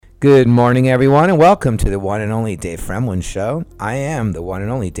Good morning, everyone, and welcome to the one and only Dave Fremland Show. I am the one and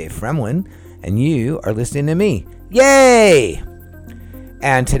only Dave Fremland, and you are listening to me. Yay!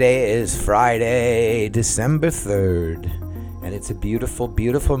 And today is Friday, December 3rd, and it's a beautiful,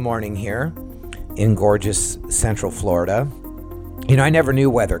 beautiful morning here in gorgeous Central Florida. You know, I never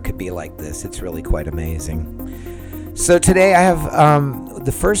knew weather could be like this. It's really quite amazing. So today I have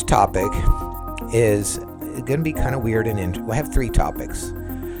the first topic is going to be kind of weird and I have three topics.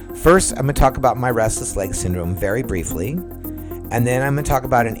 First, I'm going to talk about my restless leg syndrome very briefly, and then I'm going to talk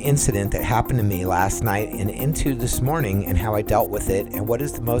about an incident that happened to me last night and into this morning and how I dealt with it and what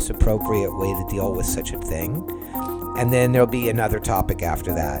is the most appropriate way to deal with such a thing. And then there'll be another topic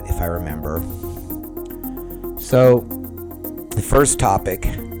after that, if I remember. So, the first topic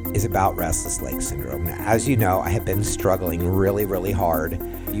is about restless leg syndrome. Now, as you know, I have been struggling really, really hard.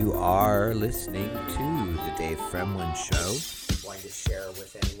 You are listening to the Dave Fremland Show. To share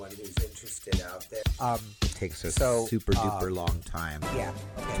with anyone who's interested out there. Takes a super duper long time to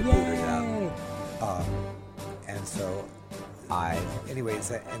boot it up. And so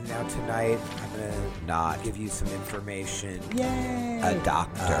anyways, and now tonight I'm going to not give you some information. Yay! A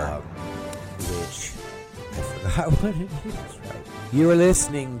doctor, which I forgot what it is, right? You are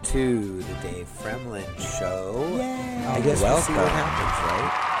listening to the Dave Fremland Show. Yay! I guess we'll see what happens,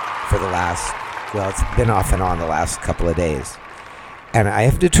 right? For the last, it's been off and on the last couple of days. And I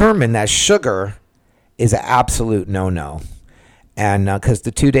have determined that sugar is an absolute no-no. And because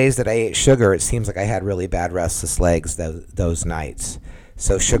the 2 days that I ate sugar, it seems like I had really bad restless legs those nights.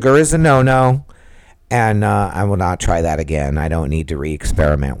 So sugar is a no-no, and I will not try that again. I don't need to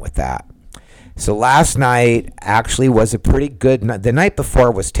re-experiment with that. So last night actually was a pretty good night. The night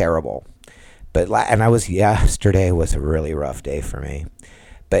before was terrible. Yesterday was a really rough day for me.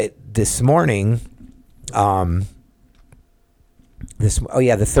 But this morning...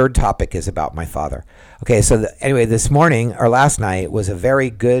 the third topic is about my father. Okay, so this morning or last night was a very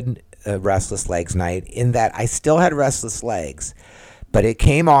good restless legs night in that I still had restless legs, but it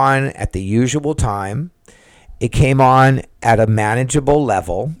came on at the usual time. It came on at a manageable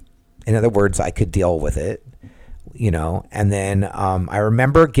level. In other words, I could deal with it, and then I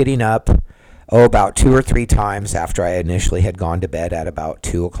remember getting up, about 2 or 3 times after I initially had gone to bed at about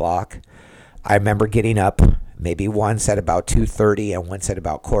 2 o'clock. I remember getting up maybe once at about 2:30 and once at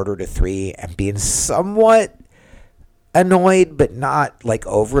about 2:45 and being somewhat annoyed, but not like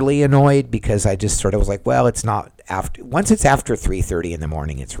overly annoyed because I just sort of was like, well, it's not after. Once it's after 3:30 in the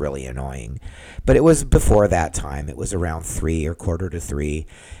morning, it's really annoying. But it was before that time. It was around 3 or 2:45.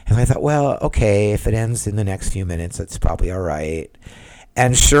 And I thought, well, okay, if it ends in the next few minutes, that's probably all right.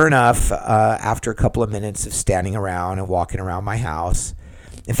 And sure enough, after a couple of minutes of standing around and walking around my house,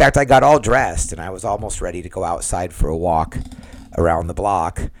 in fact, I got all dressed and I was almost ready to go outside for a walk around the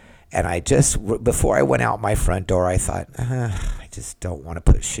block. And before I went out my front door, I thought, I just don't want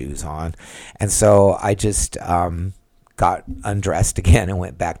to put shoes on. And so I just got undressed again and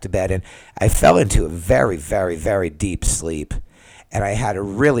went back to bed. And I fell into a very, very, very deep sleep. And I had a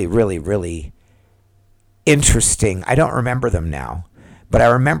really, really, really interesting, I don't remember them now, but I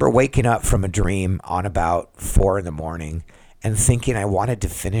remember waking up from a dream on about 4 in the morning and thinking I wanted to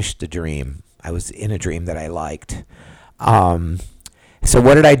finish the dream. I was in a dream that I liked. So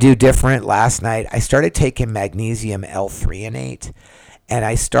what did I do different last night? I started taking magnesium L-threonate, and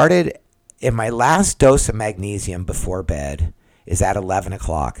I started in my last dose of magnesium before bed is at 11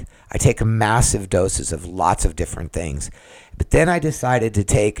 o'clock. I take massive doses of lots of different things. But then I decided to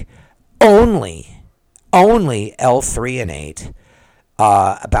take only L-threonate.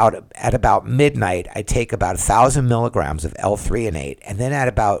 At about midnight, I take about 1,000 milligrams of L-threonate, and then at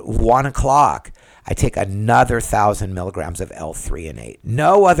about 1 o'clock, I take another 1,000 milligrams of L-threonate.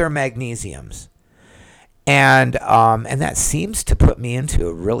 No other magnesiums, and that seems to put me into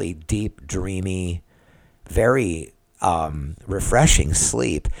a really deep, dreamy, very refreshing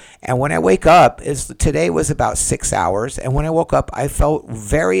sleep. And when I wake up, today was about 6 hours, and when I woke up, I felt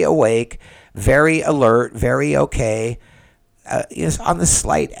very awake, very alert, very okay. On the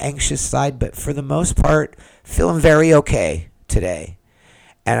slight anxious side, but for the most part, feeling very okay today.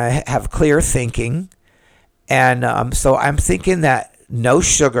 And I have clear thinking. And so I'm thinking that no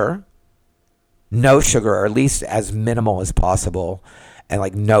sugar, or at least as minimal as possible, and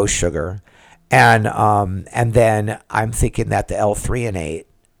like no sugar. And then I'm thinking that the L-threonate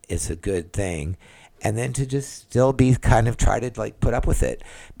is a good thing. And then to just still be kind of try to like put up with it.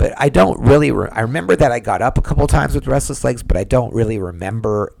 But I don't really, I remember that I got up a couple times with restless legs, but I don't really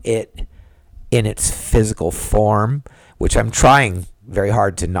remember it in its physical form, which I'm trying very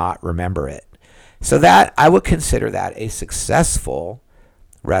hard to not remember it. So that I would consider that a successful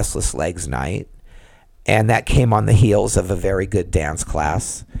restless legs night. And that came on the heels of a very good dance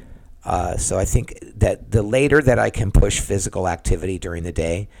class. So I think that the later that I can push physical activity during the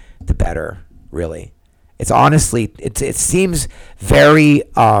day, the better, really. It's honestly, it seems very,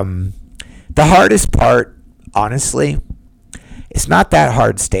 the hardest part, honestly, it's not that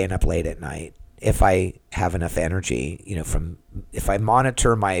hard staying up late at night if I have enough energy, if I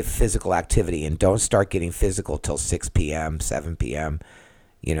monitor my physical activity and don't start getting physical till 6 p.m., 7 p.m.,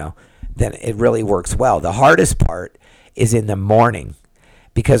 then it really works well. The hardest part is in the morning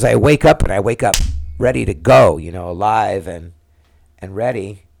because I wake up ready to go, alive and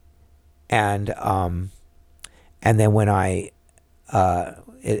ready. And then when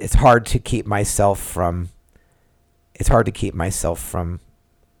it's hard to keep myself from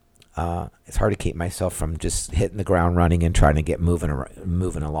just hitting the ground running and trying to get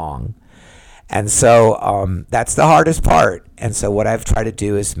moving along. And so that's the hardest part. And so what I've tried to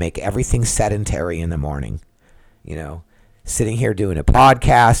do is make everything sedentary in the morning. Sitting here doing a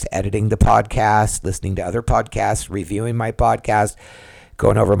podcast, editing the podcast, listening to other podcasts, reviewing my podcast,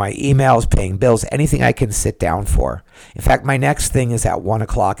 going over my emails, paying bills, anything I can sit down for. In fact, my next thing is at 1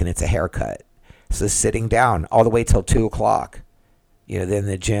 o'clock and it's a haircut. So sitting down all the way till 2 o'clock, then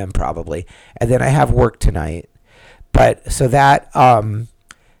the gym probably. And then I have work tonight. But so that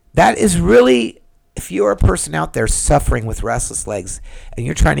is really, if you're a person out there suffering with restless legs and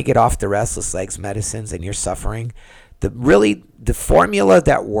you're trying to get off the restless legs medicines and you're suffering, the formula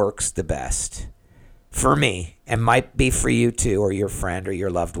that works the best for me, and might be for you too, or your friend or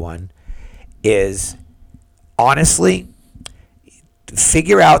your loved one, is honestly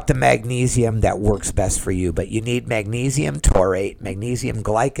figure out the magnesium that works best for you. But you need magnesium taurate, magnesium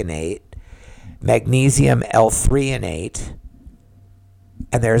glycinate, magnesium L-threonate,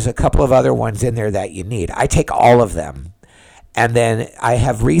 and there's a couple of other ones in there that you need. I take all of them. And then I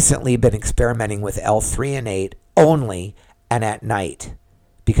have recently been experimenting with L-threonate only and at night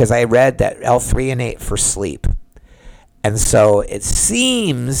because I read that L-threonate for sleep. And so it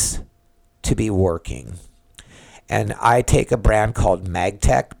seems to be working. And I take a brand called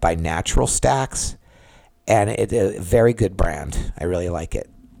MagTech by Natural Stacks, and it's a very good brand. I really like it.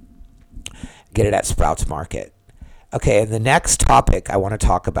 Get it at Sprouts Market. Okay, and the next topic I want to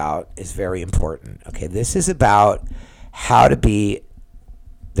talk about is very important. Okay, this is about how to be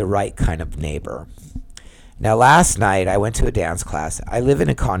the right kind of neighbor. Now, last night I went to a dance class. I live in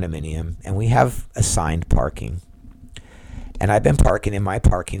a condominium, and we have assigned parking. And I've been parking in my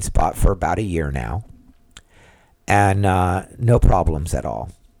parking spot for about a year now, and no problems at all.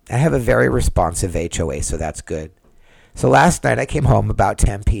 I have a very responsive HOA, so that's good. So last night I came home about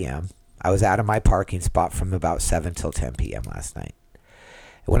 10 p.m. I was out of my parking spot from about 7 till 10 p.m. last night.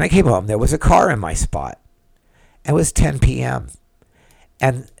 When I came home, there was a car in my spot. It was 10 p.m.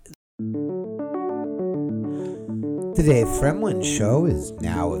 And the Dave Fremland Show is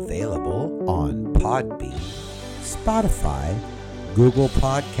now available on Podbean, Spotify, Google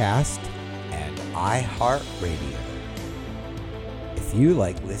Podcast, and iHeartRadio. If you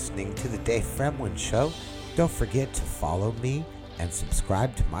like listening to the Dave Fremland Show, don't forget to follow me and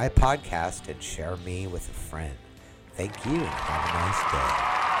subscribe to my podcast and share me with a friend. Thank you and have a nice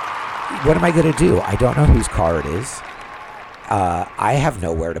day. What am I going to do? I don't know whose car it is. I have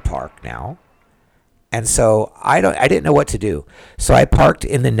nowhere to park now. And so I didn't know what to do. So I parked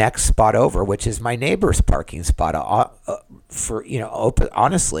in the next spot over, which is my neighbor's parking spot.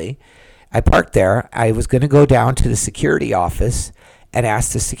 Honestly, I parked there. I was going to go down to the security office and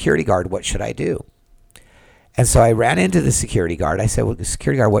ask the security guard, what should I do? And so I ran into the security guard. I said, well,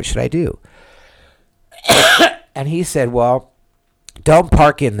 security guard, what should I do? And he said, well, don't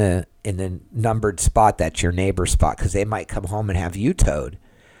park in the numbered spot that's your neighbor's spot because they might come home and have you towed.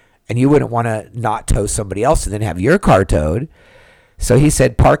 And you wouldn't want to not tow somebody else and then have your car towed. So he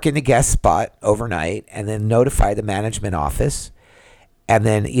said, park in the guest spot overnight and then notify the management office and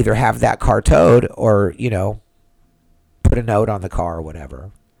then either have that car towed or, put a note on the car or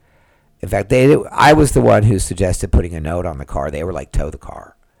whatever. In fact, I was the one who suggested putting a note on the car. They were like, tow the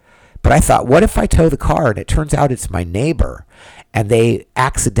car. But I thought, what if I tow the car and it turns out it's my neighbor and they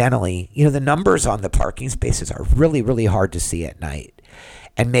accidentally, the numbers on the parking spaces are really, really hard to see at night.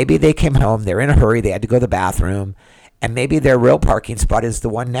 And maybe they came home, they're in a hurry, they had to go to the bathroom, and maybe their real parking spot is the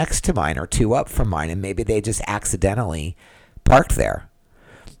one next to mine or two up from mine, and maybe they just accidentally parked there.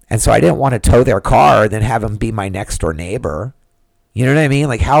 And so I didn't want to tow their car and then have them be my next door neighbor. You know what I mean?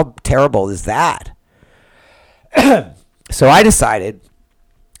 Like, how terrible is that? So I decided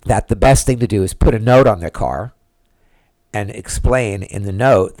that the best thing to do is put a note on their car and explain in the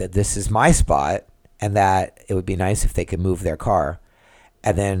note that this is my spot and that it would be nice if they could move their car.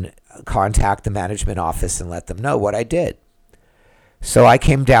 and then contact the management office and let them know what I did. So I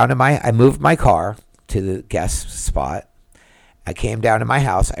came down to I moved my car to the guest spot. I came down to my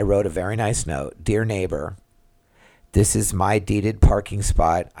house. I wrote a very nice note. Dear neighbor, this is my deeded parking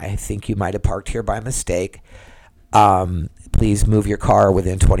spot. I think you might have parked here by mistake. Please move your car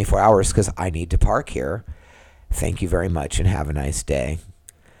within 24 hours because I need to park here. Thank you very much and have a nice day.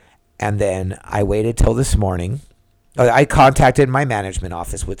 And then I waited till this morning. I contacted my management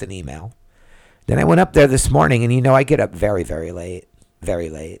office with an email. Then I went up there this morning, and I get up very, very late.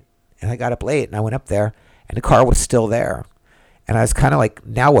 And I got up late, and I went up there, and the car was still there. And I was kind of like,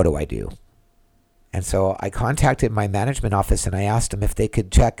 now what do I do? And so I contacted my management office, and I asked them if they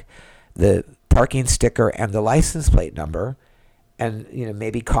could check the parking sticker and the license plate number and,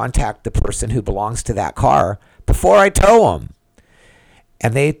 maybe contact the person who belongs to that car before I tow them.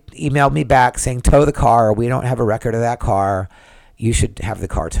 And they emailed me back saying, tow the car. We don't have a record of that car. You should have the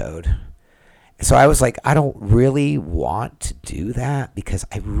car towed. So I was like, I don't really want to do that because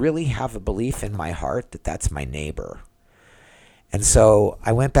I really have a belief in my heart that that's my neighbor. And so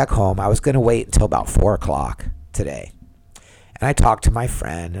I went back home. I was going to wait until about 4 o'clock today. And I talked to my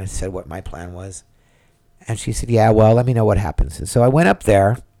friend and I said what my plan was. And she said, yeah, well, let me know what happens. And so I went up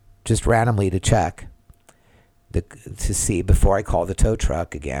there just randomly to check. To see before I call the tow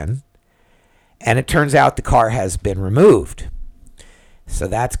truck again. And it turns out the car has been removed. So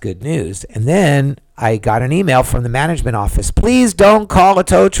that's good news. And then I got an email from the management office. Please don't call a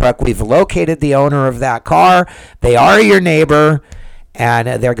tow truck. We've located the owner of that car. They are your neighbor.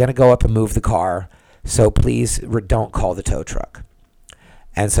 And they're going to go up and move the car. So please don't call the tow truck.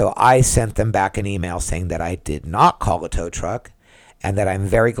 And so I sent them back an email saying that I did not call a tow truck. And that I'm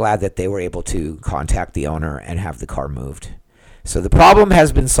very glad that they were able to contact the owner and have the car moved. So the problem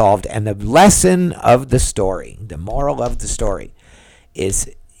has been solved. And the lesson of the story, the moral of the story is,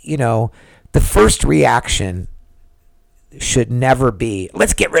 the first reaction should never be,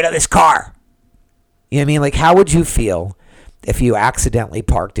 let's get rid of this car. You know what I mean? Like, how would you feel if you accidentally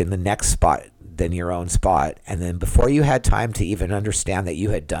parked in the next spot than your own spot, and then before you had time to even understand that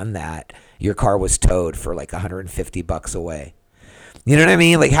you had done that, your car was towed for like $150 away? You know what I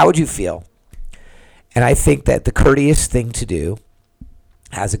mean? Like, how would you feel? And I think that the courteous thing to do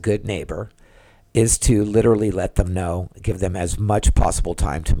as a good neighbor is to literally let them know, give them as much possible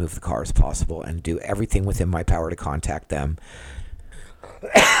time to move the car as possible and do everything within my power to contact them,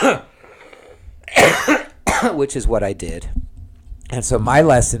 which is what I did. And so my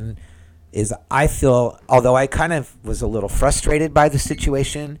lesson is I feel, although I kind of was a little frustrated by the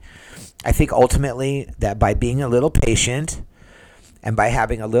situation, I think ultimately that by being a little patient and by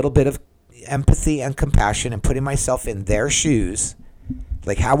having a little bit of empathy and compassion and putting myself in their shoes,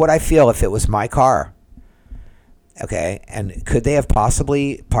 like how would I feel if it was my car? Okay, and could they have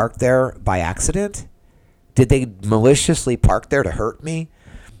possibly parked there by accident? Did they maliciously park there to hurt me?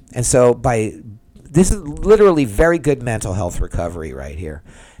 And so this is literally very good mental health recovery right here.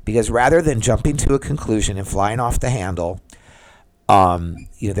 Because rather than jumping to a conclusion and flying off the handle,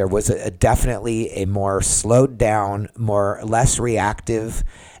 there was definitely a more slowed down, less reactive,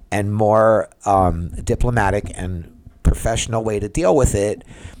 and more diplomatic and professional way to deal with it.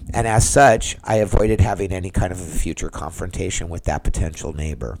 And as such, I avoided having any kind of a future confrontation with that potential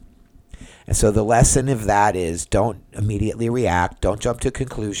neighbor. And so the lesson of that is don't immediately react. Don't jump to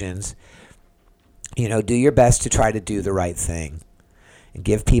conclusions. Do your best to try to do the right thing. And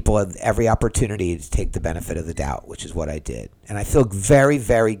give people every opportunity to take the benefit of the doubt, which is what I did. And I feel very,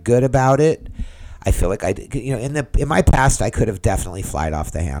 very good about it. I feel like in my past, I could have definitely flied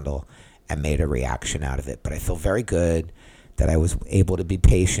off the handle and made a reaction out of it. But I feel very good that I was able to be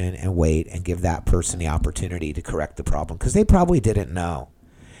patient and wait and give that person the opportunity to correct the problem. Because they probably didn't know.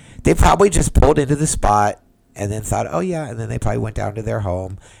 They probably just pulled into the spot and then thought, oh yeah, and then they probably went down to their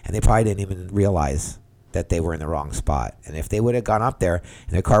home and they probably didn't even realize that they were in the wrong spot. And if they would have gone up there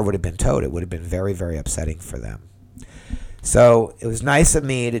and their car would have been towed, it would have been very, very upsetting for them. So it was nice of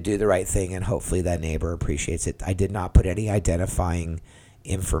me to do the right thing, and hopefully that neighbor appreciates it. I did not put any identifying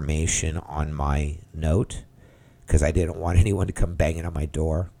information on my note because I didn't want anyone to come banging on my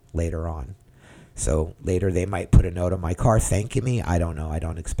door later on. So later they might put a note on my car thanking me. I don't know. I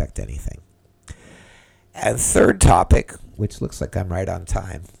don't expect anything. And third topic, which looks like I'm right on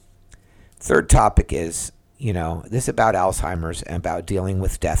time. Third topic is, this about Alzheimer's and about dealing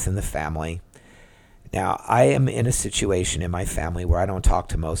with death in the family. Now, I am in a situation in my family where I don't talk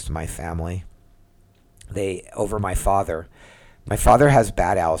to most of my family. Over my father. My father has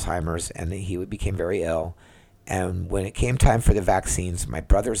bad Alzheimer's, and he became very ill. And when it came time for the vaccines, my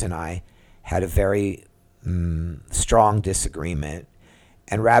brothers and I had a very strong disagreement.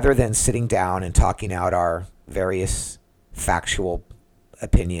 And rather than sitting down and talking out our various factual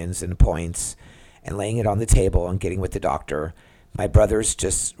opinions and points and laying it on the table and getting with the doctor, my brothers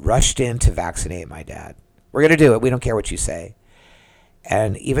just rushed in to vaccinate my dad. We're going to do it. We don't care what you say.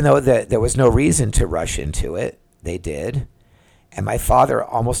 And even though there was no reason to rush into it, they did. And my father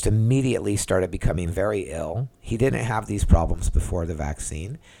almost immediately started becoming very ill. He didn't have these problems before the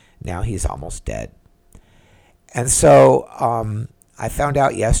vaccine. Now he's almost dead. And so I found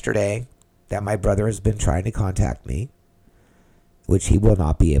out yesterday that my brother has been trying to contact me, which he will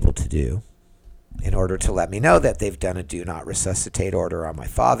not be able to do, in order to let me know that they've done a do not resuscitate order on my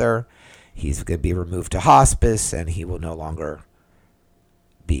father. He's going to be removed to hospice, and he will no longer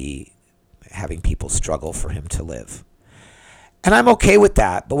be having people struggle for him to live. And I'm okay with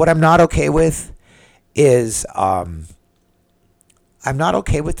that. But what I'm not okay with is I'm not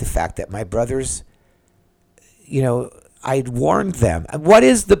okay with the fact that my brothers, I warned them. What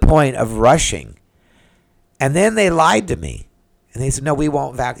is the point of rushing? And then they lied to me. And they said, no, we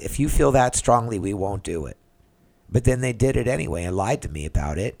won't if you feel that strongly, we won't do it. But then they did it anyway and lied to me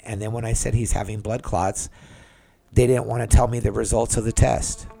about it. And then when I said he's having blood clots, they didn't want to tell me the results of the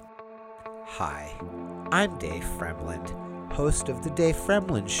test. Hi, I'm Dave Fremland, host of the Dave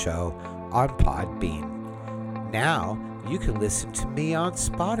Fremland Show on Podbean. Now you can listen to me on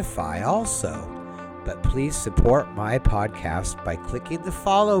Spotify also. But please support my podcast by clicking the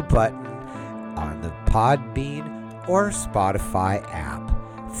follow button on the Podbean or Spotify app.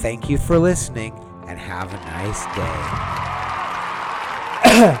 Thank you for listening and have a nice day.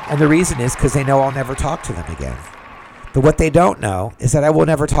 And the reason is because they know I'll never talk to them again. But what they don't know is that I will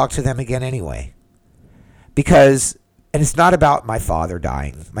never talk to them again anyway. And it's not about my father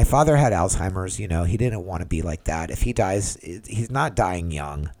dying. My father had Alzheimer's, he didn't want to be like that. If he dies, he's not dying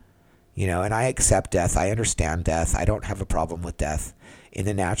young, and I accept death. I understand death. I don't have a problem with death in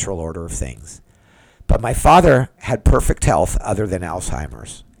the natural order of things. But my father had perfect health other than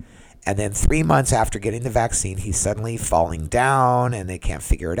Alzheimer's. And then 3 months after getting the vaccine, he's suddenly falling down and they can't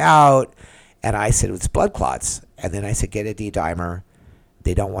figure it out. And I said, it's blood clots. And then I said, get a D-dimer.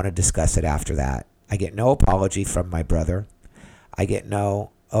 They don't want to discuss it after that. I get no apology from my brother. I get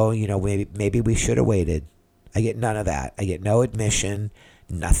no, maybe we should have waited. I get none of that. I get no admission,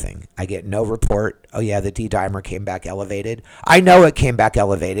 nothing. I get no report. Oh, yeah, the D-dimer came back elevated. I know it came back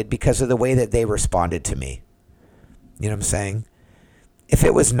elevated because of the way that they responded to me. You know what I'm saying? If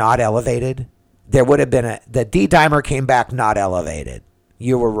it was not elevated, there would have been the D-dimer came back not elevated.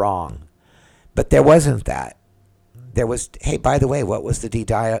 You were wrong. But there wasn't that. There was, hey, by the way, what was the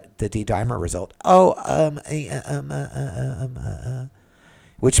D-dimer result?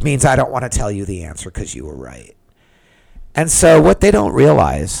 Which means I don't want to tell you the answer because you were right. And so what they don't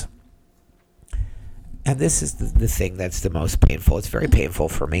realize, and this is the thing that's the most painful, it's very painful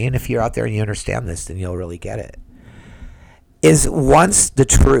for me, and if you're out there and you understand this, then you'll really get it, is once the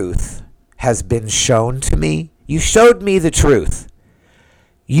truth has been shown to me, you showed me the truth.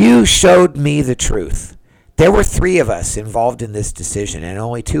 You showed me the truth. There were 3 of us involved in this decision, and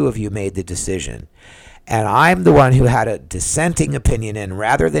only 2 of you made the decision. And I'm the one who had a dissenting opinion, and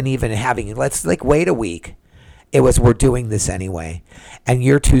rather than even having, let's wait a week, it was, we're doing this anyway. And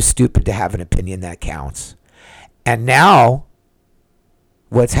you're too stupid to have an opinion that counts. And now,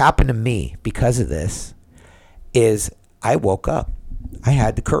 what's happened to me because of this is I woke up. I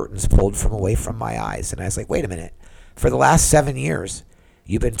had the curtains pulled from away from my eyes. And I was like, wait a minute. For the last 7 years,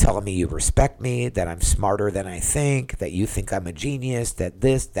 you've been telling me you respect me, that I'm smarter than I think, that you think I'm a genius, that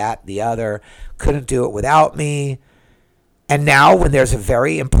this, that, the other, couldn't do it without me. And now when there's a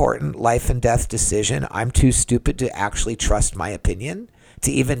very important life and death decision, I'm too stupid to actually trust my opinion,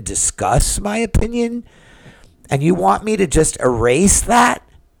 to even discuss my opinion. And you want me to just erase that?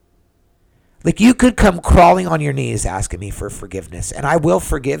 Like, you could come crawling on your knees asking me for forgiveness, and I will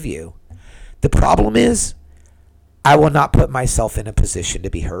forgive you. The problem is, I will not put myself in a position to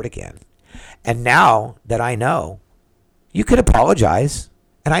be hurt again. And now that I know, you could apologize,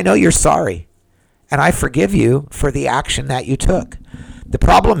 and I know you're sorry. And I forgive you for the action that you took. The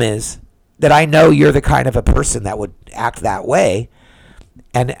problem is that I know you're the kind of a person that would act that way.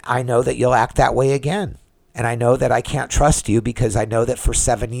 And I know that you'll act that way again. And I know that I can't trust you because I know that for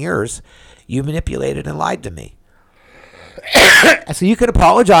 7 years you manipulated and lied to me. So you could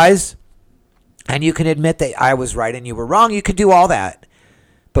apologize and you can admit that I was right and you were wrong. You could do all that.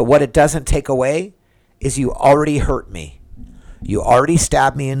 But what it doesn't take away is you already hurt me. You already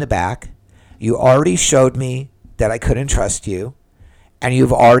stabbed me in the back. You already showed me that I couldn't trust you, and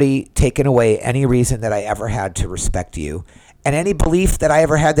you've already taken away any reason that I ever had to respect you, and any belief that I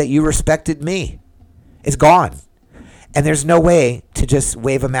ever had that you respected me is gone. And there's no way to just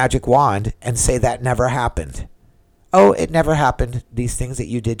wave a magic wand and say that never happened. Oh, it never happened. These things that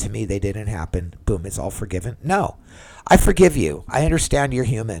you did to me, they didn't happen. Boom, it's all forgiven. No, I forgive you. I understand you're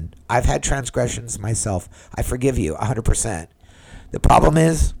human. I've had transgressions myself. I forgive you 100%. The problem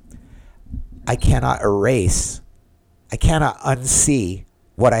is I cannot unsee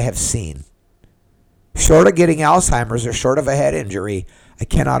what I have seen. Short of getting Alzheimer's or short of a head injury, I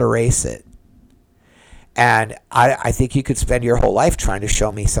cannot erase it. And I think you could spend your whole life trying to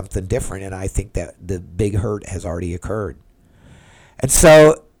show me something different, and I think that the big hurt has already occurred. And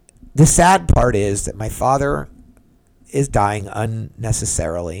so the sad part is that my father is dying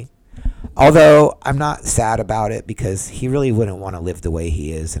unnecessarily, although I'm not sad about it because he really wouldn't want to live the way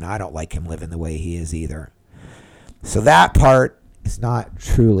he is, and I don't like him living the way he is either. So that part is not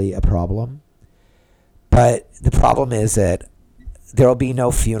truly a problem. But the problem is that there will be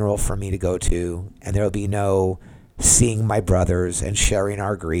no funeral for me to go to, and there will be no seeing my brothers and sharing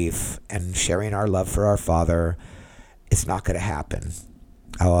our grief and sharing our love for our father. It's not going to happen.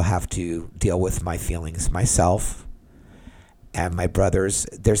 I will have to deal with my feelings myself and my brothers.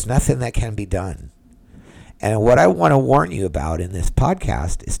 There's nothing that can be done. And what I want to warn you about in this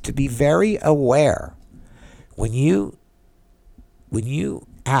podcast is to be very aware when you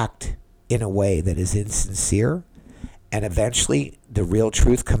act in a way that is insincere, and eventually the real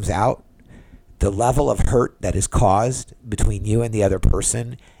truth comes out, the level of hurt that is caused between you and the other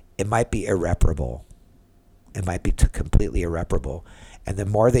person, it might be irreparable. It might be completely irreparable. And the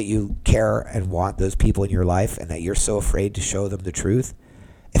more that you care and want those people in your life and that you're so afraid to show them the truth,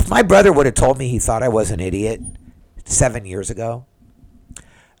 if my brother would have told me he thought I was an idiot 7 years ago,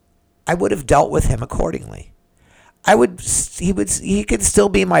 I would have dealt with him accordingly. He could still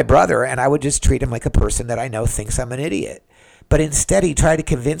be my brother, and I would just treat him like a person that I know thinks I'm an idiot. But instead, he tried to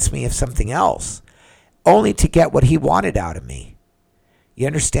convince me of something else, only to get what he wanted out of me. You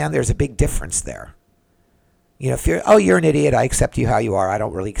understand? There's a big difference there. If you're an idiot, I accept you how you are. I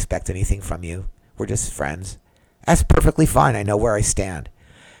don't really expect anything from you. We're just friends. That's perfectly fine. I know where I stand.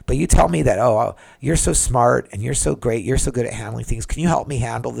 But you tell me that, you're so smart and you're so great, you're so good at handling things. Can you help me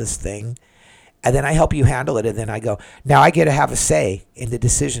handle this thing? And then I help you handle it, and then I go, now I get to have a say in the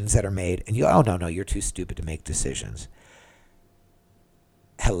decisions that are made. And you go, no, you're too stupid to make decisions.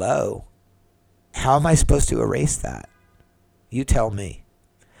 Hello? How am I supposed to erase that? You tell me.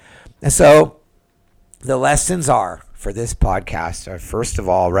 And so the lessons for this podcast are, first of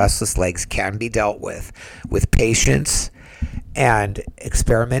all, restless legs can be dealt with patience and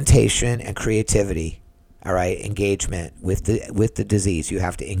experimentation and creativity. All right, engagement with the disease. You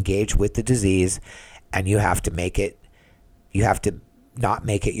have to engage with the disease, and you have to not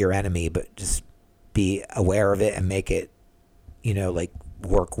make it your enemy, but just be aware of it and make it,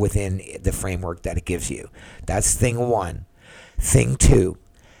 work within the framework that it gives you. That's thing one. Thing two,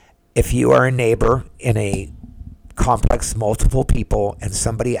 if you are a neighbor in a complex, multiple people, and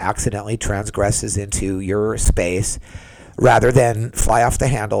somebody accidentally transgresses into your space, rather than fly off the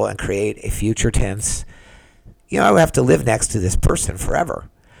handle and create a future tense, I have to live next to this person forever.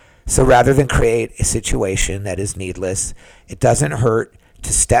 So rather than create a situation that is needless, it doesn't hurt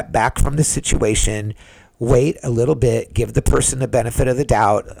to step back from the situation, wait a little bit, give the person the benefit of the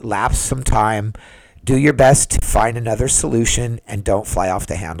doubt, lapse some time, do your best to find another solution, and don't fly off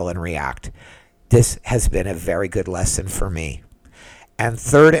the handle and react. This has been a very good lesson for me. And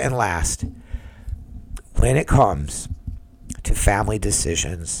third and last, when it comes to family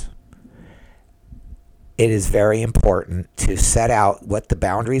decisions, it is very important to set out what the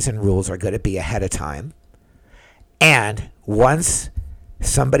boundaries and rules are going to be ahead of time. And once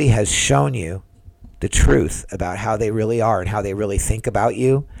somebody has shown you the truth about how they really are and how they really think about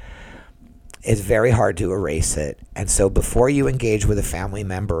you, it's very hard to erase it. And so before you engage with a family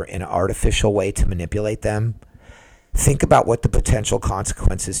member in an artificial way to manipulate them, think about what the potential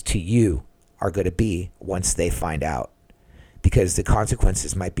consequences to you are going to be once they find out. Because the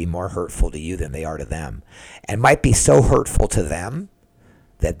consequences might be more hurtful to you than they are to them, and might be so hurtful to them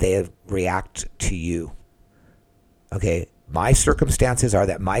that they react to you. Okay, my circumstances are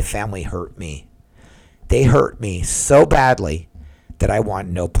that my family hurt me. They hurt me so badly that I want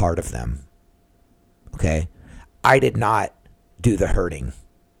no part of them. Okay, I did not do the hurting.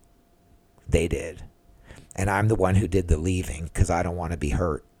 They did. And I'm the one who did the leaving because I don't want to be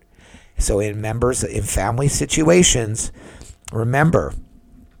hurt. So in family situations, remember,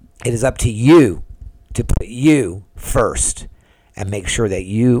 it is up to you to put you first and make sure that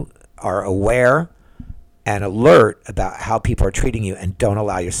you are aware and alert about how people are treating you, and don't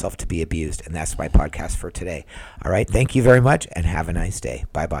allow yourself to be abused. And that's my podcast for today. All right. Thank you very much and have a nice day.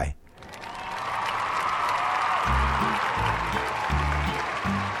 Bye-bye.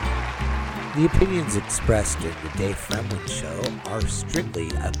 The opinions expressed in the Dave Fremland Show are strictly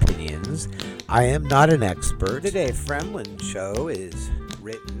opinions. I am not an expert. The Dave Fremland Show is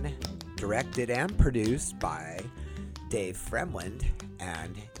written, directed, and produced by Dave Fremland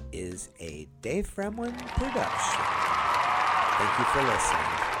and is a Dave Fremland production. Thank you for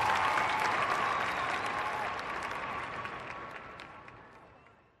listening.